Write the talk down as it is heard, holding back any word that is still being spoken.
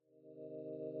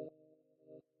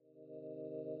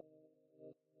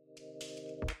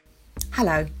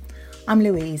Hello, I'm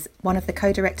Louise, one of the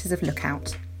co-directors of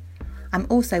Lookout. I'm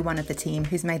also one of the team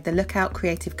who's made the Lookout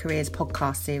Creative Careers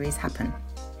podcast series happen.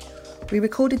 We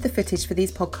recorded the footage for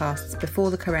these podcasts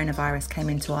before the coronavirus came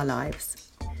into our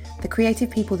lives. The creative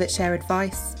people that share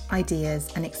advice, ideas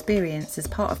and experience as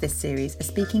part of this series are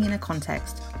speaking in a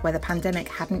context where the pandemic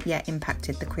hadn't yet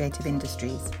impacted the creative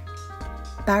industries.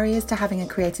 Barriers to having a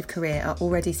creative career are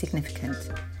already significant.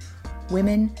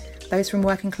 Women, those from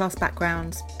working class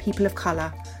backgrounds, people of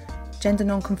colour, gender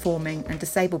non-conforming and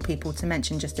disabled people, to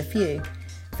mention just a few,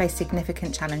 face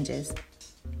significant challenges.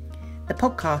 The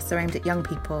podcasts are aimed at young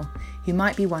people who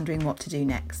might be wondering what to do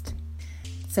next.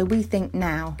 So we think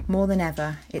now, more than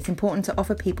ever, it's important to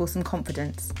offer people some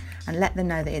confidence and let them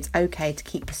know that it's okay to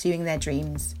keep pursuing their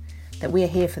dreams, that we are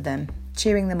here for them,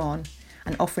 cheering them on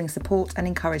and offering support and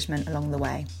encouragement along the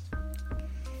way.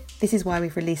 This is why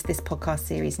we've released this podcast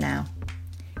series now.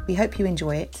 We hope you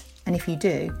enjoy it, and if you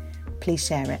do, please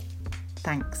share it.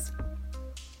 Thanks.